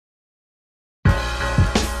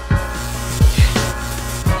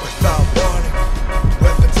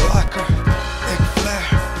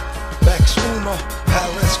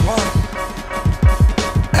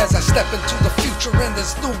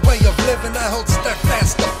this new way of living. I hold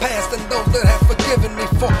steadfast the past and those that have forgiven me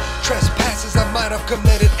for trespasses I might have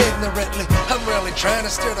committed ignorantly. I'm really trying to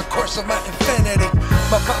steer the course of my infinity.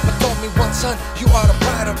 My papa told me one, son, you are the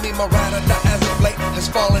pride of me. My ride or die as of late has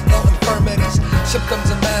fallen, no infirmities, symptoms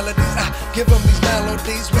and maladies. I give them these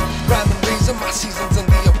melodies with rhyme and reason. My seasons in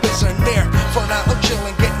the abyss are near. For now I'm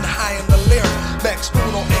chilling, getting high in the leer. Max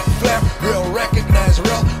Uno, ink flare, real recognize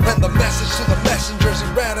real. When the message to the messengers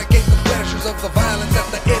eradicate the pleasures of the violence that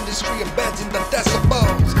the industry embeds in the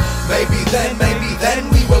decibels. Maybe then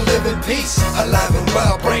we will live in peace, alive and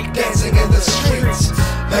well, break dancing in the streets.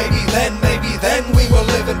 Maybe then we will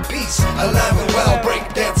live in peace, alive and well, break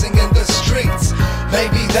dancing in the streets.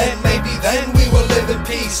 Maybe then we will live in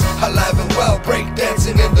peace, alive and well, break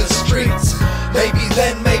dancing in the streets. Maybe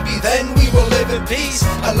then we will live in peace,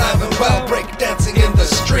 alive and well, break dancing in the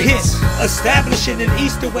streets. Establishing an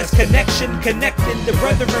east to west connection, connecting the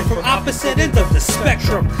brethren from opposite ends of the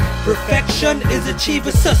spectrum. Perfection is achieved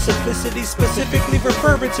with such simplicity, specifically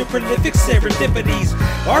referring to prolific serendipities.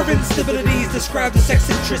 Our instabilities describe the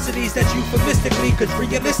eccentricities that euphemistically, cause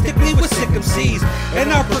realistically we're sick MCs.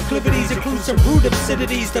 And our proclivities include some rude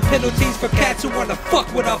obscenities, the penalties for cats who wanna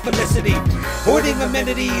fuck with our felicity. Hoarding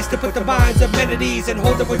amenities to put the minds amenities and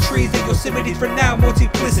hold them with trees and Yosemite for now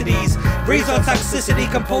multiplicities. Raise on toxicity,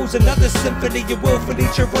 compose another symphony, you willfully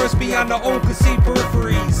traverse beyond our own conceived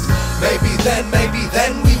peripheries. Maybe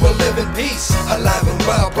then we will live in peace, alive and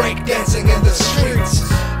well, break dancing in the streets.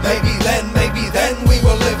 Maybe then we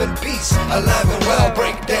will live in peace, alive and well,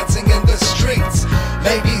 break dancing in the streets.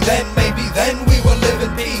 Maybe then we will live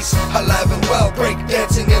in peace, alive and well, break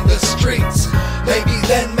dancing in the streets. Maybe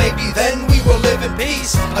then we will live in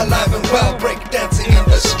peace, alive and well, break dancing in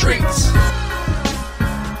the streets.